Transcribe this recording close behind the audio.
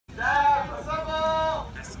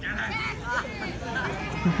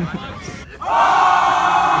Get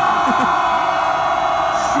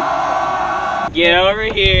over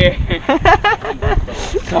here.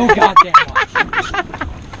 So goddamn much.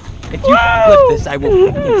 If you flip this, I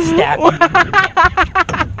will fucking stab you.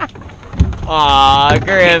 Aw,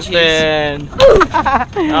 Griffin.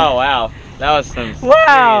 Oh wow, that was some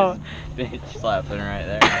serious bitch slapping right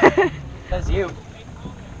there. That's you.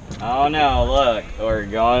 Oh no, look, we're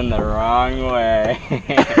going the wrong way.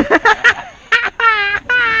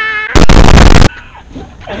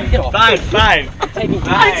 Fine. I'm taking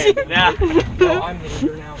Fine. Nah. No, I'm the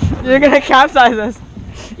leader now. You're gonna capsize us.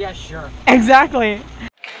 Yeah, sure. Exactly.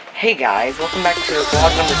 Hey guys, welcome back to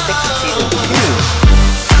vlog number 6 of season 2.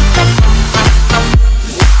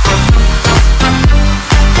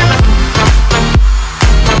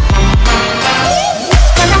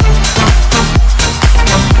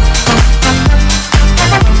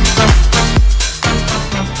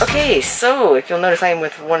 Okay, so if you'll notice I am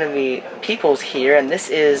with one of the peoples here, and this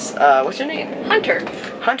is, what's your name? Hunter.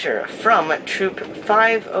 Hunter from Troop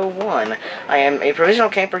 501. I am a provisional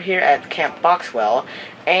camper here at Camp Boxwell,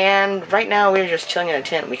 and right now we're just chilling in a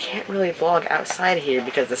tent. We can't really vlog outside here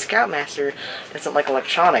because the Scoutmaster doesn't like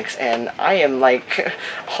electronics, and I am like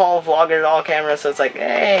all vlogger, all camera, so it's like,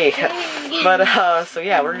 hey. But, so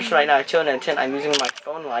yeah, we're just right now chilling in a tent. I'm using my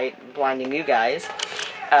phone light, blinding you guys.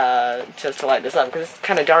 Just to light this up, because it's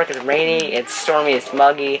kind of dark, it's rainy, it's stormy, it's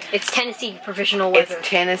muggy. It's Tennessee provisional weather. It's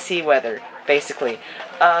Tennessee weather, basically.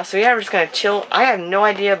 So yeah, we're just gonna chill. I have no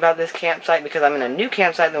idea about this campsite because I'm in a new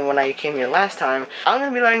campsite than when I came here last time. I'm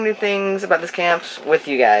gonna be learning new things about this camp with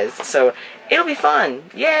you guys, so it'll be fun.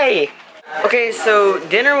 Yay! Okay, so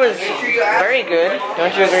dinner was very good,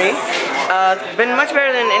 don't you agree? Been much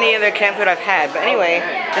better than any other camp food I've had, but anyway,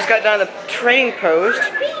 just got done at the training post.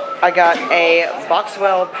 I got a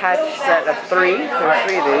Boxwell patch set of 3, there's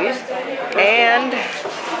 3 of these, and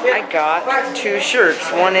I got 2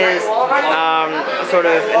 shirts. One is sort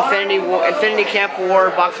of Infinity Camp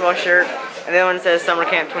War Boxwell shirt, and the other one says Summer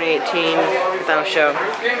Camp 2018 without a show.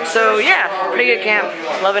 So yeah, pretty good camp,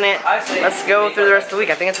 loving it. Let's go through the rest of the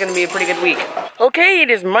week. I think it's going to be a pretty good week. Okay,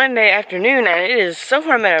 it is Monday afternoon, and it is so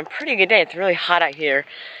far been a pretty good day. It's really hot out here,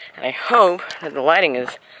 and I hope that the lighting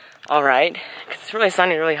is alright, because it's really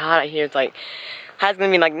sunny, really hot out here. It's like, it's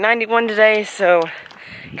going to be like 91 today, so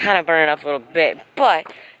kind of burning up a little bit. But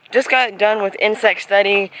just got done with insect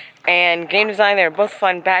study and game design. They were both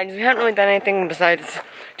fun badges. We haven't really done anything besides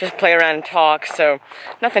just play around and talk, so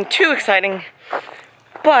nothing too exciting.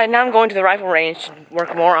 But now I'm going to the rifle range to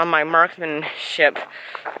work more on my marksmanship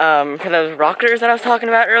for those rockers that I was talking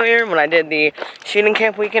about earlier when I did the shooting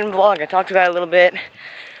camp weekend vlog. I talked about it a little bit,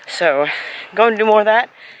 so going to do more of that.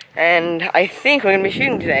 And I think we're going to be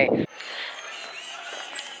shooting today.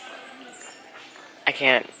 I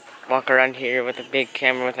can't walk around here with a big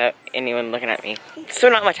camera without anyone looking at me. So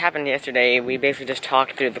not much happened yesterday. We basically just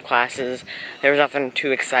talked through the classes. There was nothing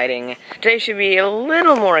too exciting. Today should be a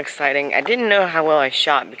little more exciting. I didn't know how well I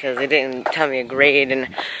shot because they didn't tell me a grade,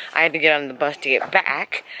 and I had to get on the bus to get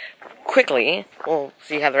back quickly. We'll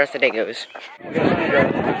see how the rest of the day goes.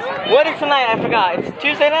 What is tonight? I forgot. It's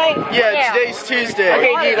Tuesday night? Yeah, today's Tuesday.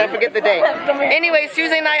 Okay, geez, I forget the day. Anyways,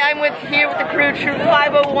 Tuesday night, I'm here with the crew, Troop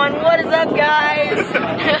 501. What is up, guys?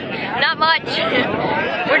 Not much.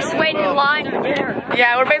 We're just waiting in line for dinner.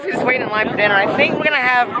 Yeah, we're basically just waiting in line for dinner. I think we're gonna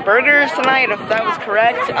have burgers tonight, if that was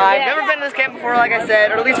correct. I've never been to this camp before, like I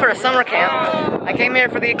said, or at least for a summer camp. I came here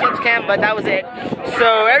for the Eclipse camp, but that was it.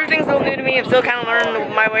 So everything's a little new to me. I'm still kind of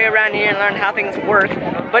learning my way around here and learning how things work.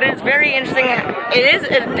 But it's very interesting. It is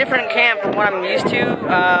a different camp from what I'm used to.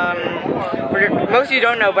 Most of you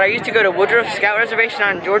don't know, but I used to go to Woodruff Scout Reservation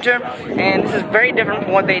out in Georgia, and this is very different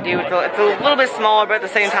from what they do. It's a little bit smaller, but at the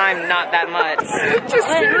same time, not that much. Who's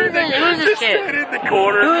this kid? In the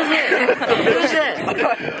corner. Who is it? Who's this?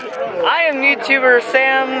 I am YouTuber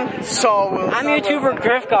Sam. I'm YouTuber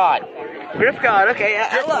Griff God. Griff God, okay.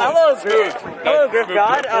 Hello, Griff. Hello, Griff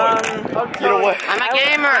God. You know what? I'm a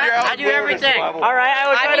gamer. I do everything. Alright, I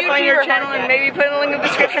will try to find your channel and maybe put a link in the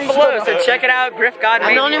description below, so check it out, Griff God.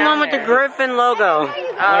 I'm the only one with the Griffin logo.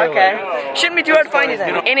 Okay. Shouldn't be too hard to find you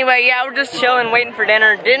then. Anyway, yeah, we're just chilling, waiting for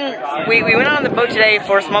dinner. We went on the boat today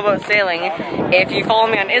for small boat sailing. If you follow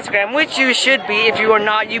me on Instagram, which you should be, if you are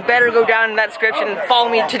not, you better go down in that description and follow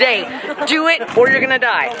me today. Do it, or you're gonna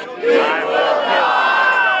die.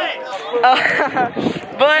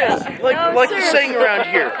 But like the saying around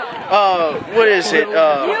here. What is it?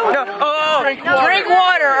 drink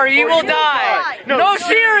water or you will die. No,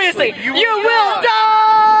 seriously, you will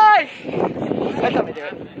die. That's how we do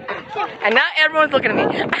it. And not everyone's looking at me.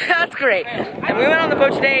 That's great. And we went on the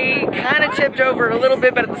boat today, kind of tipped over a little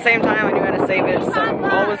bit, but at the same time I knew how to save it, so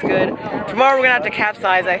all was good. Tomorrow we're gonna have to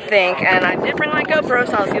capsize, I think, and I did bring my GoPro,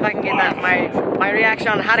 so I'll see if I can get that my reaction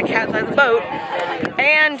on how to capsize a boat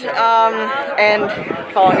and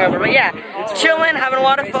falling over. But yeah, chilling, having a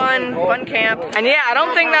lot of fun camp. And yeah, I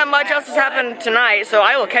don't think that much else has happened tonight, so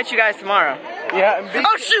I will catch you guys tomorrow. Yeah.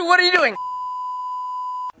 Oh shoot, what are you doing?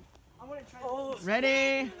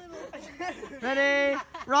 Ready? Ready?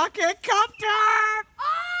 Rocket copter!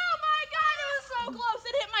 Oh my god, it was so close.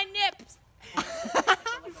 It hit my nips.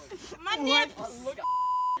 My nips.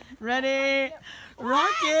 Ready?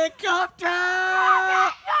 Rocket copter!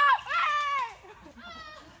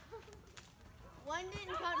 One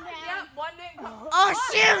didn't come down. Yep, one didn't come. Oh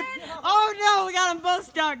shoot! Oh no, we got them both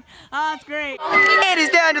stuck. Oh, that's great. It is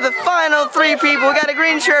down to the final 3 people. We got a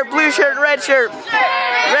green shirt, blue shirt, red shirt.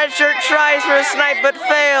 Red shirt tries for a snipe but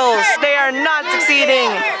fails. They are not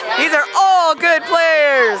succeeding. These are all good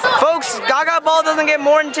players. Folks, Gaga Ball doesn't get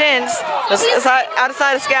more intense outside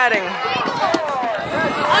of scatting.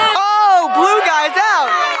 Oh, blue guy's out.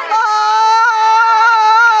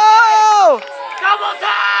 Oh! Double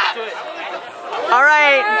tap! All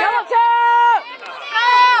right. Double tap!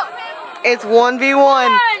 It's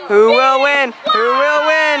 1v1. Who will win? Who will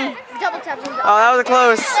win? Double tap. Oh, that was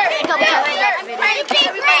close. Double tap.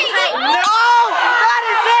 Oh, that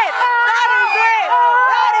is it! That is it!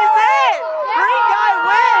 That is it! Green guy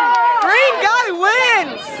wins! Green guy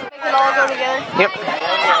wins! Make it all go together. Yep.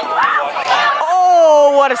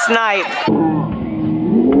 Oh, what a snipe!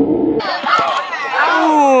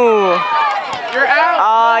 Ooh. You're out.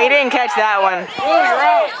 Oh, he didn't catch that one. Oh, you're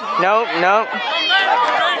out. Nope, nope.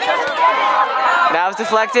 That was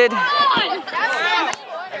deflected.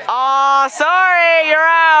 Oh, sorry, you're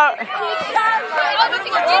out.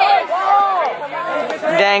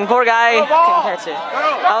 Dang, poor guy. Can't catch it.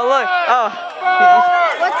 Oh, look. Oh.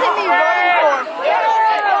 What's him voting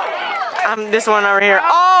for? This one over here.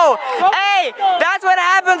 Oh, hey, that's what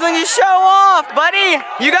happens when you show off, buddy.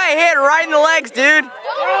 You got hit right in the legs, dude.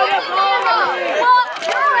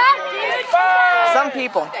 Some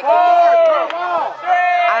people. I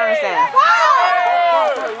don't understand.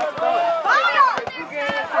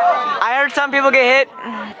 I heard some people get hit.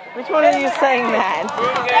 Which one are you saying that?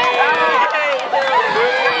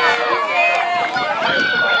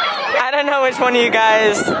 I don't know which one of you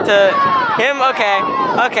guys to him. Okay,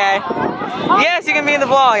 okay. Yes, you can be in the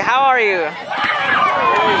vlog. How are you?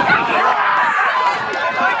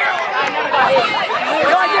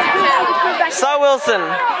 Saw Wilson.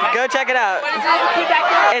 Go check it out.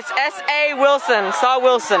 It's S.A. Wilson. Saw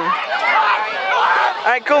Wilson.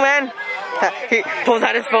 Alright, cool, man. He pulls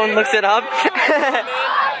out his phone, looks it up.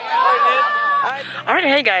 Alright,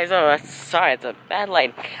 hey guys. Oh, sorry, it's a bad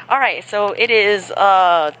light. Alright, so it is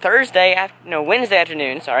Wednesday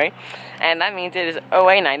afternoon, sorry. And that means it is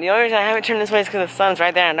OA night. The only reason I haven't turned this way is because the sun's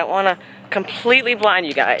right there and I don't want to completely blind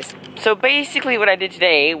you guys. So basically what I did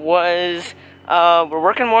today was we're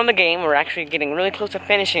working more on the game. We're actually getting really close to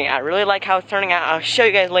finishing. I really like how it's turning out. I'll show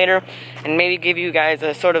you guys later and maybe give you guys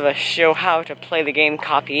a sort of a show how to play the game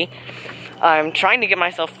copy. I'm trying to get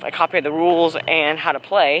myself a copy of the rules and how to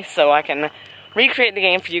play so I can recreate the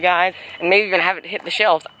game for you guys and maybe even have it hit the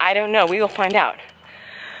shelves. I don't know. We will find out.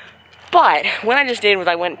 But what I just did was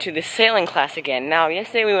I went to the sailing class again. Now,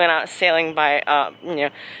 yesterday we went out sailing by,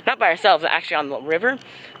 not by ourselves, actually on the river,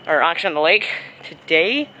 or actually on the lake.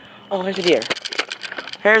 Today, oh, there's a deer.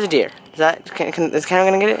 There's a deer. Is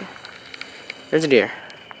camera gonna get it? There's a deer.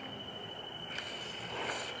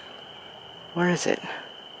 Where is it?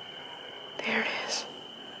 There it is.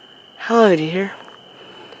 Hello, deer.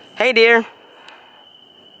 Hey, deer.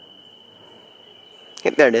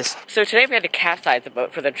 Yep, there it is. So today we had to capsize the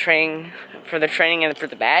boat for the training and for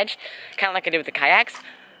the badge, kind of like I did with the kayaks.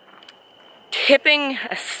 Tipping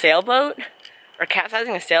a sailboat or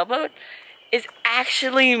capsizing a sailboat is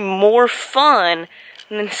actually more fun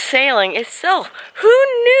than sailing itself. Who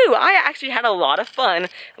knew? I actually had a lot of fun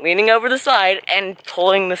leaning over the side and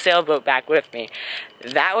pulling the sailboat back with me.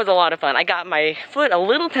 That was a lot of fun. I got my foot a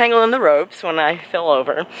little tangled in the ropes when I fell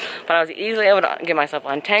over, but I was easily able to get myself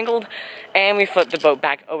untangled, and we flipped the boat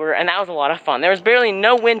back over, and that was a lot of fun. There was barely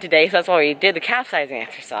no wind today, so that's why we did the capsizing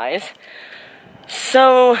exercise.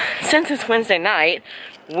 So, since it's Wednesday night,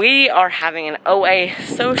 we are having an OA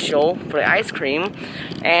social for the ice cream,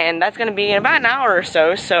 and that's going to be in about an hour or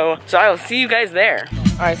so, so I will see you guys there.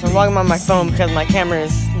 Alright, so I'm vlogging on my phone because my camera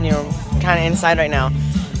is, kind of inside right now.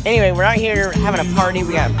 Anyway, we're out here having a party.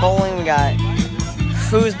 We got bowling, we got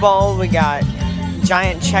foosball, we got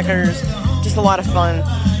giant checkers, just a lot of fun.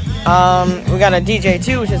 We got a DJ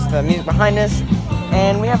too, which is the music behind us.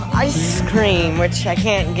 And we have ice cream, which I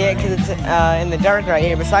can't get because it's in the dark right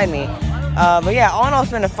here beside me. But yeah, all in all,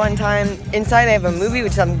 it's been a fun time. Inside, they have a movie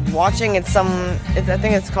which I'm watching. I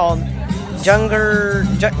think it's called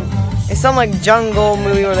it's some like jungle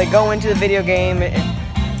movie where they go into the video game.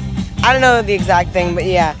 I don't know the exact thing, but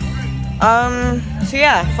yeah. So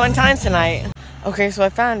yeah, fun times tonight. Okay, so I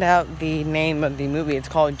found out the name of the movie. It's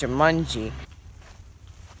called Jumanji.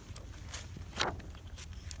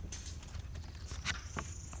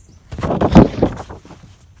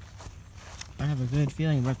 I have a good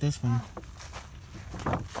feeling about this one.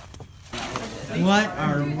 What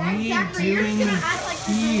are we doing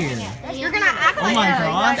here? You're gonna act like Oh my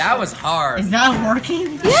gosh. That was hard. Is that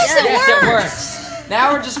working? Yes, it works.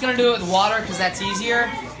 Now we're just gonna do it with water because that's easier.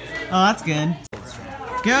 Oh, that's good.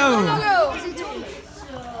 Go!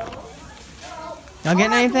 Y'all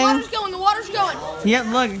getting anything? The water's going, the water's going. Yep,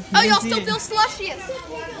 look. Oh, y'all still feel slushy.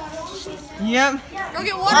 Yep. Go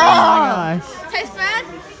get water. Oh my gosh. Tastes bad?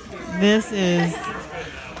 This is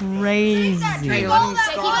crazy.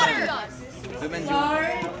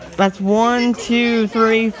 That's 1, 2,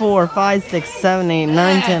 3, 4, 5, 6, 7, 8,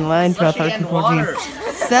 9, 10, 11, 12, 13, 14,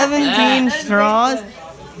 17 straws.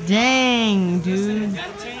 Dang, dude.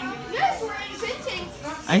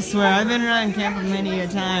 I swear, I've been around camp many a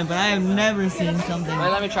time, but I have never seen something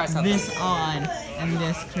Let me try something. this odd and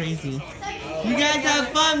this crazy. You guys have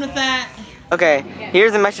fun with that. Okay,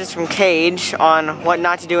 here's a message from Cage on what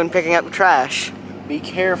not to do when picking up trash. Be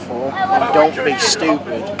careful, don't be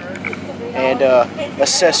stupid, and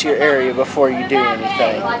assess your area before you do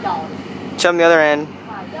anything. Show them the other end.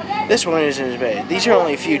 This one isn't as bad. These are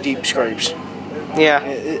only a few deep scrapes. Yeah.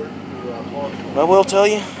 I will tell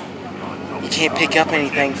you, you can't pick up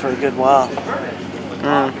anything for a good while.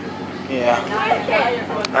 Yeah.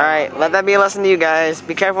 Alright, let that be a lesson to you guys.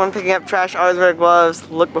 Be careful when picking up trash, always wear gloves,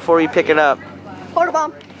 look before you pick it up. Porta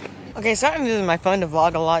bomb. Okay, so I'm using my phone to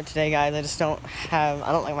vlog a lot today, guys. I just don't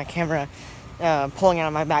like my camera pulling out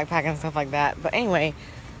of my backpack and stuff like that. But anyway,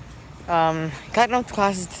 got off to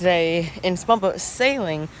classes today in Spumboat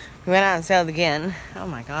sailing. We went out and sailed again. Oh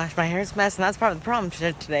my gosh, my hair's a mess, and that's part of the problem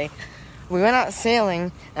today. We went out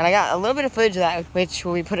sailing, and I got a little bit of footage of that, which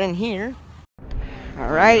will be put in here.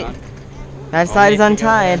 Alright, that side is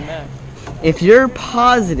untied. If you're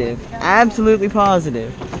positive, absolutely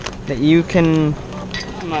positive, that you can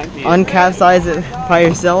uncapsize it by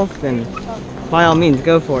yourself, then by all means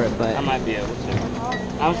go for it, but... I might be able to.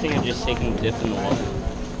 I was thinking of just taking a dip in the water.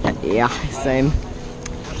 Yeah, same.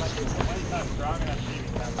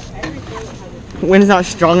 Wind's not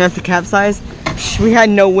strong enough to capsize. We had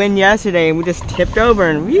no wind yesterday and we just tipped over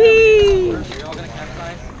and whee!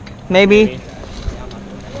 Maybe.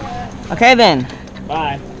 Okay then.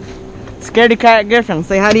 Bye. Scaredy Cat Griffin,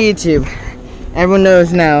 say hi to YouTube. Everyone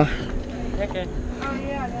knows now. Okay.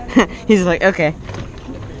 He's like, okay.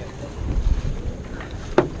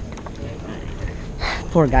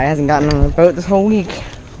 Poor guy hasn't gotten on the boat this whole week.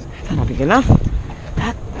 That'll be good enough.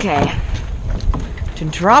 Okay. To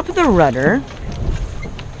drop the rudder.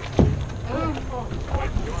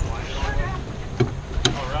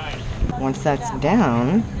 Once that's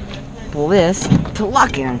down, pull this to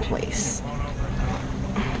lock it in place.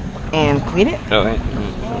 And cleat it. Oh, wait.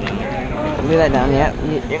 Leave that down, yeah.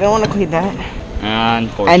 You're gonna want to cleat that.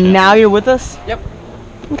 Unfortunately. And now you're with us? Yep.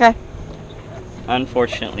 Okay.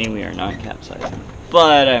 Unfortunately, we are not capsizing.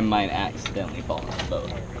 But I might accidentally fall off the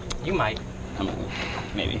boat. You might. I might.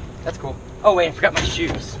 Maybe. That's cool. Oh wait, I forgot my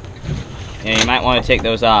shoes. Yeah, you might want to take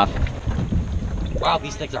those off. Wow,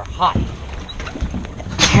 these things are hot.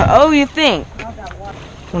 Oh, you think?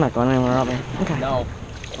 We're not going anywhere, are we? Okay. No,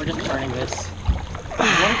 we're just turning this. You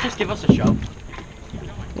want to just give us a show?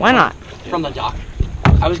 Why not? From the dock.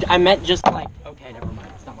 I meant just like, okay, never mind.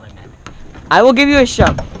 That's not what I meant. I will give you a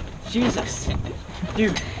shove. Jesus.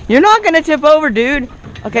 Dude. You're not gonna tip over, dude.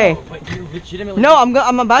 Okay. No, but you legitimately... No,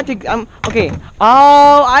 I'm about to, okay.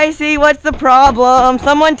 Oh, I see what's the problem.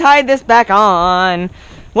 Someone tied this back on.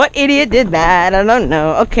 What idiot did that? I don't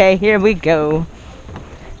know. Okay, here we go.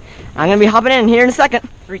 I'm gonna be hopping in here in a second.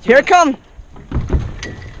 Here it comes.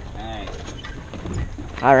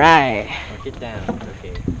 All right. Get down.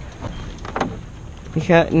 Okay.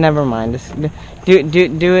 Because, never mind. Just do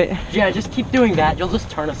it. Yeah, just keep doing that. You'll just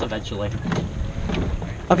turn us eventually.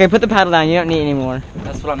 Okay, put the paddle down. You don't need it anymore.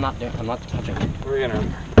 That's what I'm not doing. I'm not touching it. We're gonna...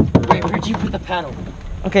 Wait, where'd you put the paddle?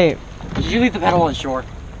 Okay. Did you leave the paddle on shore?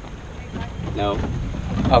 No.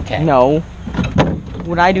 Okay. No.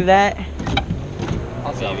 Would I do that?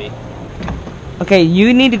 Maybe. Okay,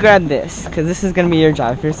 you need to grab this, because this is going to be your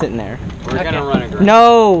job if you're sitting there. We're gonna run a grab.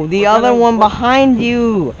 No, the other one behind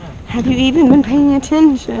you. Have you even been paying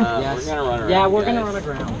attention? Yes. We're gonna run around. Yeah, we're guys. gonna run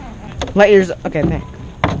aground. Let yours. Okay, thanks.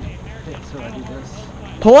 Okay, so I do this.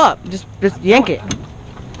 Pull up. Just yank it.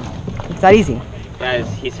 It's that easy. Guys,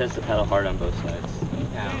 he says to pedal hard on both sides.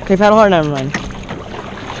 Okay, paddle hard. Never mind.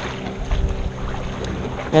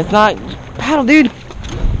 That's not paddle, dude.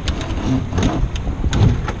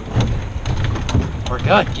 We're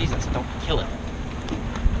good. Jesus, don't kill it.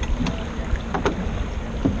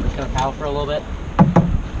 We're just gonna paddle for a little bit.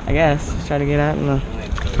 I guess. Just try to get out in the.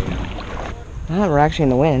 Oh, we're actually in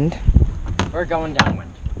the wind. We're going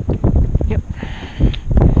downwind. Yep.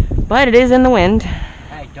 But it is in the wind.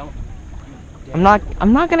 Hey, don't. I'm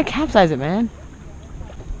not gonna capsize it, man.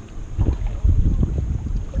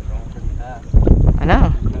 I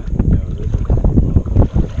know.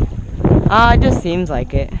 It just seems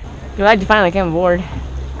like it. Glad you finally came aboard.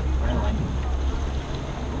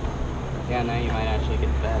 Yeah, now you might actually get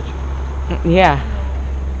the badge. Yeah.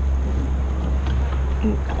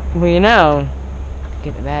 Well, you know,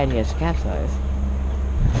 get the badge, you have to capsize.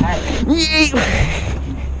 You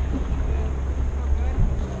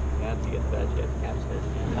have to get the badge, you have to capsize.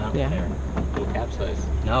 Yeah. Go capsize.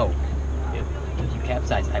 No. Yep. If you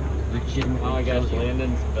capsize, I will legitimately Oh my gosh, kill you.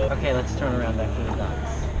 Landon's built. Okay, let's turn around after the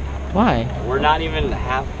docks. Why? We're not even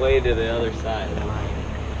halfway to the other side.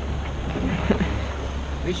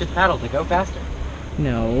 We should paddle to go faster.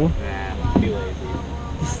 No. Nah, too lazy.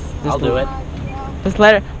 I'll do it. Just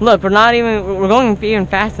let it. Look, we're going even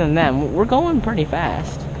faster than them. We're going pretty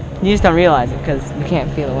fast. You just don't realize it because we can't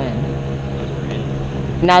feel the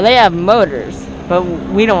wind. Now they have motors, but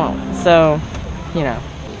we don't. So, you know.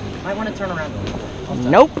 Might want to turn around a little bit. Also,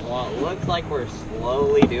 Nope. Well, it looks like we're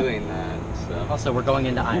slowly doing that, so. Also, we're going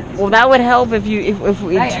into irons. Well, that would help if we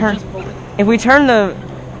Hey, I turn just pulled it. if we turn the.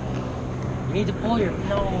 You need to pull your.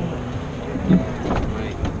 No.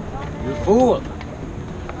 You fool.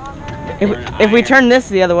 If we turn this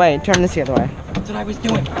the other way, turn this the other way. That's what I was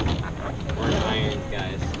doing. We're in irons,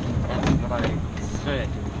 guys. That's what I said.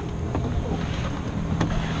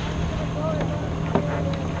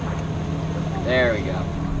 There we go.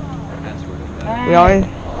 That's where it's at. We always.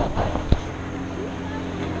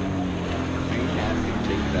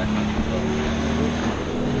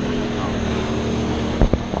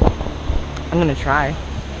 I'm gonna try.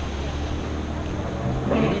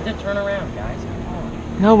 We need to turn around, guys. Come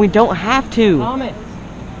on. No, we don't have to. Thomas!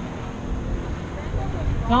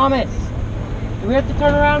 Thomas! Do we have to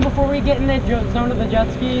turn around before we get in the zone of the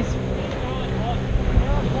jet skis?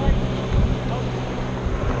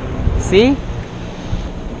 See?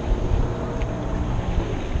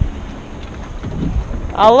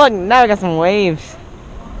 Oh look, now we got some waves.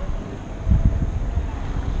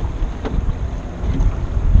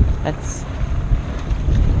 That's.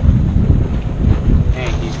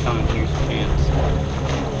 Hey, he's coming. Here's your chance.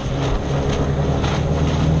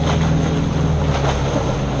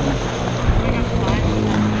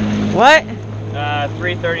 What?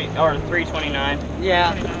 3:30 or 3:29.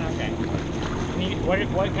 Yeah. Okay.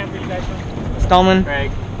 What camp are you guys from? Stallman.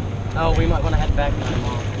 Craig. Oh, we might want to head back to my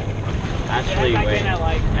mom. Actually, Back wait. in at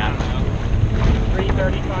like, I don't know.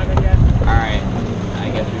 3:35, I guess. Alright. I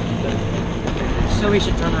guess we should. So we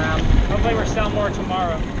should turn around. Hopefully we're selling more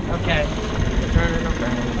tomorrow. Okay. We're turning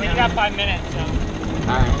around. We got 5 minutes, so.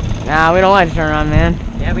 Alright. Nah, we don't want to turn around, man.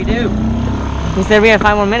 Yeah, we do. He said we had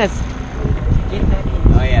 5 more minutes. Get back in.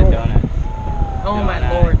 Oh yeah, donuts. Oh my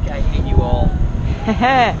Donut. lord, I hate you all.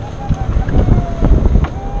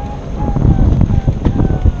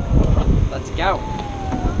 Let's go.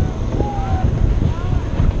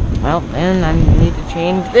 Well, then I need to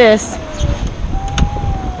change this.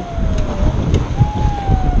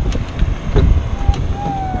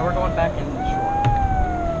 Now we're going back in the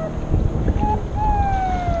shore.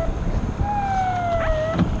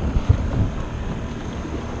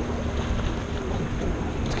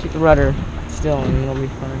 Let's keep the rudder still and it'll be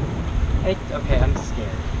fine. Hey, okay, I'm scared.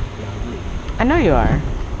 I know you are.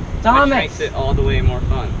 Which Thomas! makes it all the way more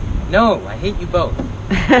fun. No, I hate you both.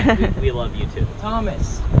 We love you too.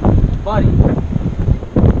 Thomas, buddy,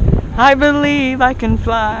 I believe I can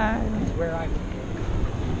fly. that's where I.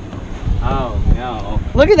 Oh no.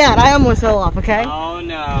 Look at that, I almost fell off, okay? Oh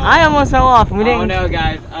no. I almost fell off and we Oh didn't. no,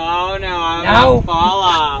 guys. Oh no, I'm No. gonna fall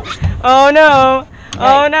off. Oh no.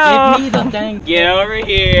 Oh Hey, no. Give me the dang. Get over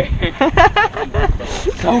here.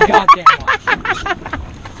 So goddamn much.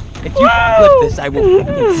 If you flip this, I will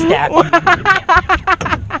fucking stab you.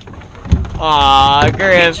 Aw,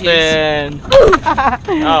 Griffin.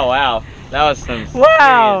 Oh wow. That was some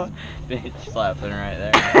Wow. serious bitch slapping right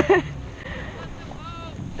there.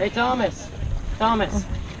 Hey, Thomas. Thomas.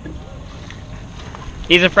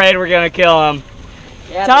 He's afraid we're gonna kill him.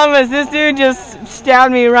 Yeah, Thomas, this dude just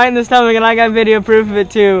stabbed me right in the stomach, and I got video proof of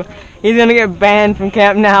it too. He's gonna get banned from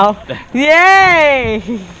camp now.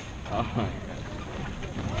 Yay!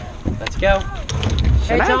 let's go.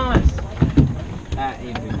 Hey, Thomas.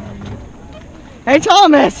 Hey,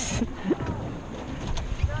 Thomas!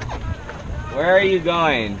 Where are you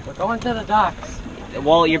going? We're going to the docks.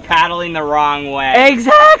 Well, you're paddling the wrong way.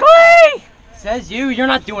 Exactly! Says you. You're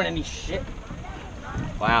not doing any shit.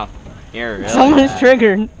 Wow. You're really Someone's bad.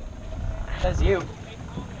 triggered. Says you.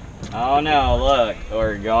 Oh no, look.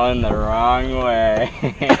 We're going the wrong way.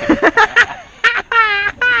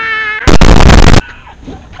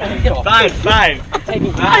 Fine. I'm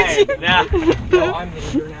taking Fine. No. No, I'm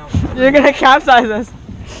hitting you now. You're gonna capsize us.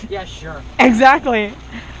 Yeah, sure. Exactly.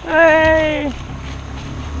 Hey!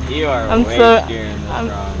 You are I'm way so- steering this I'm-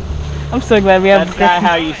 wrong. I'm so glad we have That's not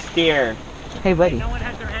how you steer. Hey, buddy. No one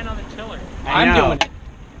has their hand on the tiller. I I'm know. doing it.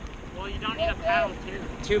 Well, you don't need a paddle too.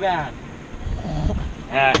 Too bad.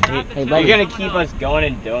 You're buddy. gonna keep us going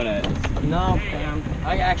in donuts. No, fam.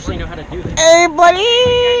 I actually know how to do this. Hey, buddy!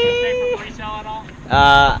 Stay for pre-sale at all?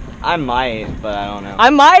 I might, but I don't know. I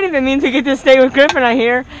might if it means we get to stay with Griffin, I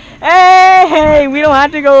hear. Hey, we don't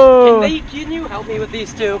have to go. Can you help me with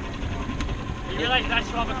these two? You realize that's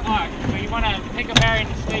 12 o'clock, so you want to pick a bearing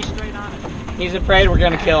and stay straight on it. He's afraid we're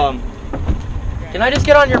gonna kill him. Can I just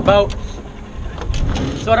get on your boat?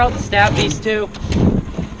 So I don't stab these two?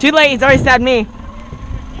 Too late, he's already stabbed me.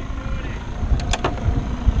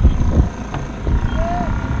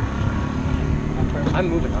 I'm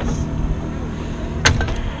moving us.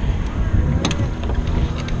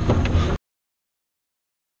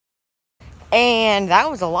 And that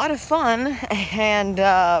was a lot of fun, and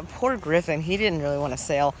poor Griffin, he didn't really want to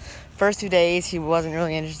sail. First 2 days, he wasn't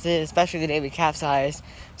really interested, especially the day we capsized.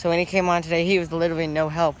 So when he came on today, he was literally no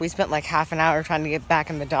help. We spent like half an hour trying to get back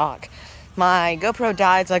in the dock. My GoPro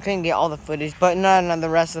died, so I couldn't get all the footage, but none of the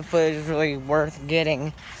rest of the footage was really worth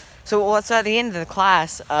getting. So at the end of the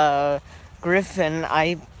class, Griffin,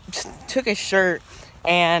 I took his shirt,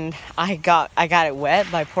 and I got it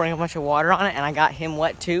wet by pouring a bunch of water on it, and I got him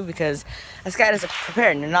wet too, because this guy doesn't prepare,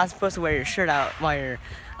 and you're not supposed to wear your shirt out while you're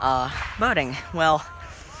boating. Well,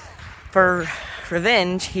 for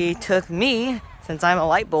revenge, he took me, since I'm a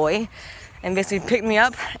light boy, and basically picked me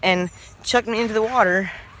up and chucked me into the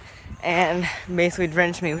water and basically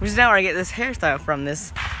drenched me. Which is now where I get this hairstyle from,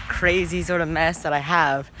 this crazy sort of mess that I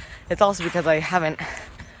have. It's also because I haven't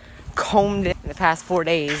combed it in the past 4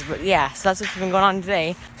 days, but yeah, so that's what's been going on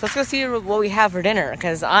today. So let's go see what we have for dinner,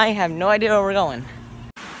 because I have no idea where we're going.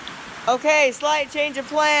 Okay, slight change of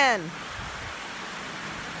plan.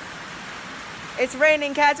 It's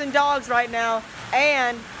raining cats and dogs right now,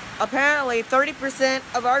 and apparently 30%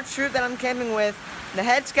 of our troop that I'm camping with, the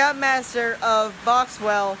head scoutmaster of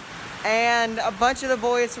Boxwell, and a bunch of the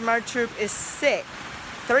boys from our troop is sick.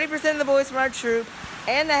 30% of the boys from our troop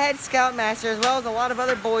and the head scoutmaster, as well as a lot of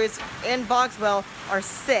other boys in Boxwell, are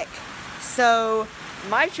sick. So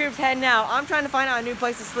my troop's heading out. I'm trying to find out a new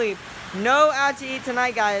place to sleep. No out to eat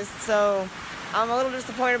tonight, guys, so I'm a little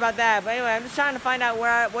disappointed about that. But anyway, I'm just trying to find out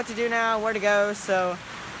what to do now, where to go, so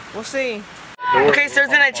we'll see. Okay, so there's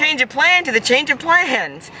been a change of plan to the change of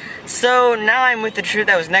plans. So now I'm with the troop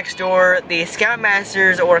that was next door. The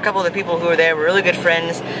scoutmasters, or a couple of the people who were there, were really good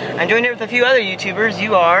friends. I'm joined here with a few other YouTubers.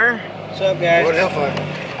 You are? What's up, guys? What Hellfire?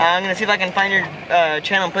 I'm gonna see if I can find your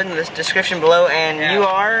channel and put it in the description below. And you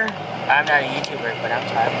are? I'm not a YouTuber, but I'm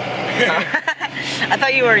Tyler. I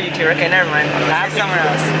thought you were a YouTuber. Okay, never mind. That's somewhere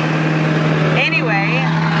else. Anyway,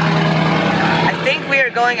 I think we are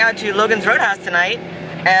going out to Logan's Roadhouse tonight.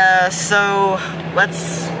 So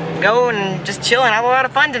let's go and just chill and have a lot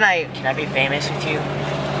of fun tonight. Can I be famous with you?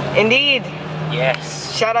 Indeed.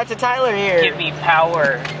 Yes. Shout out to Tyler here. Give me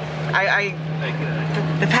power.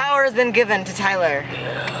 The power has been given to Tyler.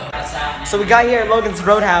 So we got here at Logan's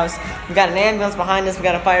Roadhouse. We got an ambulance behind us. We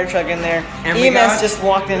got a fire truck in there. And EMS just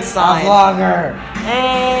walked inside. A vlogger.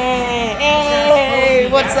 Hey,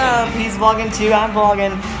 what's up? He's vlogging too. I'm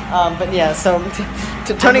vlogging. But yeah, so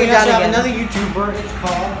turning it down again. Another YouTuber. It's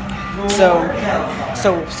called.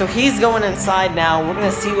 So he's going inside now. We're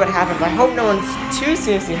gonna see what happens. I hope no one's too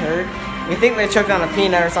seriously hurt. We think they choked on a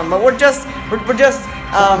peanut or something, but we're just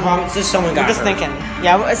someone got hurt. thinking.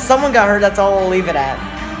 Yeah, someone got hurt. That's all we'll leave it at.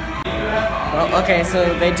 Well, okay,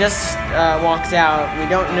 so they just walked out. We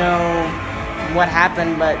don't know what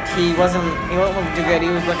happened, but he wasn't too good. He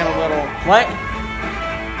was looking a little. What?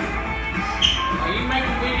 Are you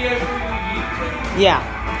making videos for YouTube? Yeah.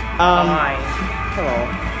 Hi. Hello.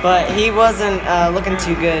 But he wasn't looking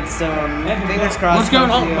too good, so fingers crossed. What's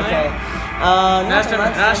going on, hopefully man? okay.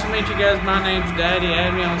 Nice to meet you guys. My name's Daddy.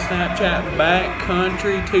 Add me on Snapchat.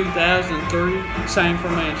 Backcountry 2003. Same for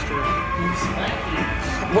Manchester.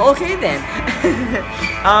 Well, okay then.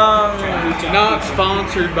 Not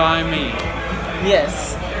sponsored by me.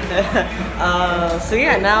 Yes. So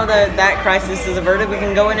yeah, now that that crisis is averted, we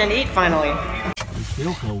can go in and eat finally.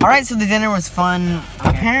 Alright, so the dinner was fun.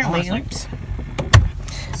 Apparently, oops.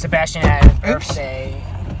 Sebastian had a birthday.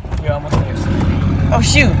 You're almost there. Oh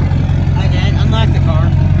shoot. Hi Dad, unlock the car.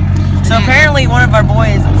 So apparently one of our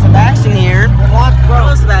boys, Sebastian here,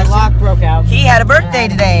 Lock broke out. he had a birthday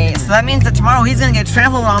today. So that means that tomorrow he's gonna get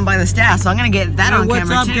trampled on by the staff. So I'm gonna get that on camera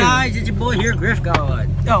too. What's up, guys? It's your boy here, Griff God.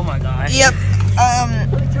 Oh my gosh. Yep.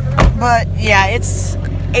 But yeah, it's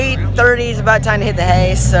 8:30. It's about time to hit the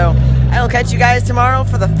hay. So I will catch you guys tomorrow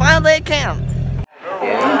for the final day of camp.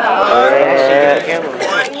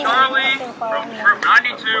 Charlie from Troop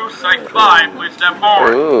 92, Site 5, please step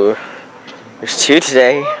forward. Ooh, there's 2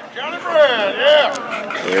 today. Johnny Brad, yeah.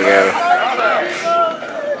 Here we go.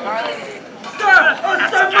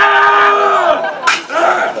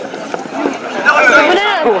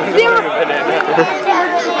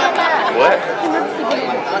 What?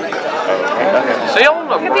 See on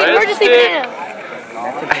the breadstick?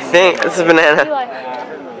 I think it's a banana.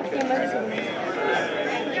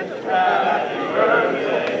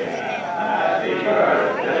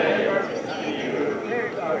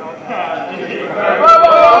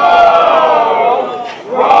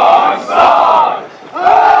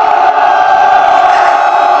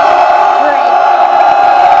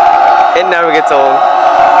 It never gets old.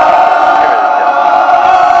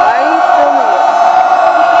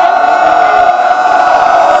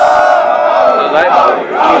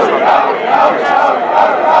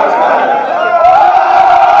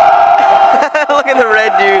 Look at the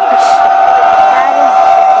red dude.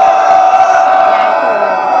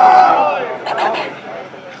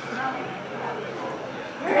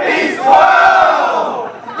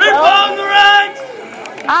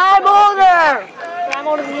 I'm older. I'm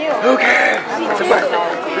older than you. Okay. It's a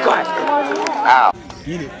birthday. Be quiet. Ow.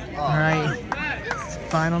 Get it. Alright, it's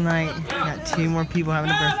final night. Got 2 more people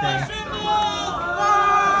having a birthday.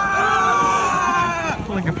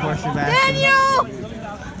 Looking for Sebastian. Daniel!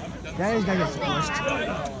 Daddy's gotta get squished.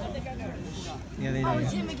 Yeah, they do.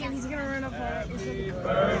 It's him again. He's gonna run up on it.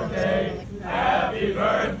 Happy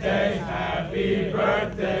birthday, happy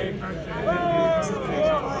birthday.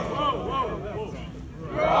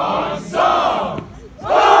 Wrong song!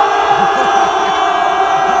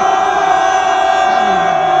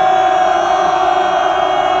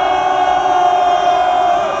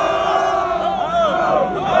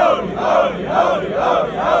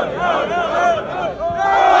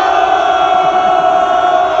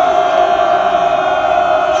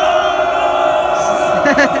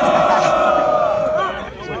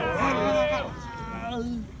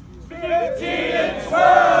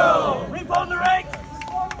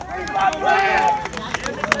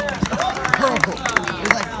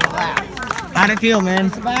 How'd it feel,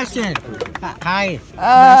 man? Sebastian. Hi.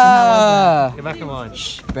 Get back in line.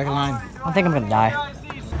 Shh, back in line. I think I'm gonna die.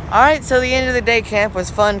 Alright, so the end of the day camp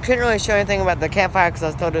was fun. Couldn't really show anything about the campfire because I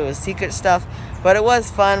was told it was secret stuff. But it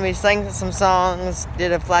was fun. We sang some songs,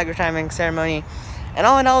 did a flag retirement ceremony. And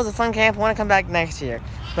all in all, it was a fun camp. I want to come back next year.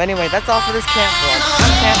 But anyway, that's all for this camp vlog.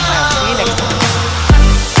 I'm Sam, and I'll see you next time.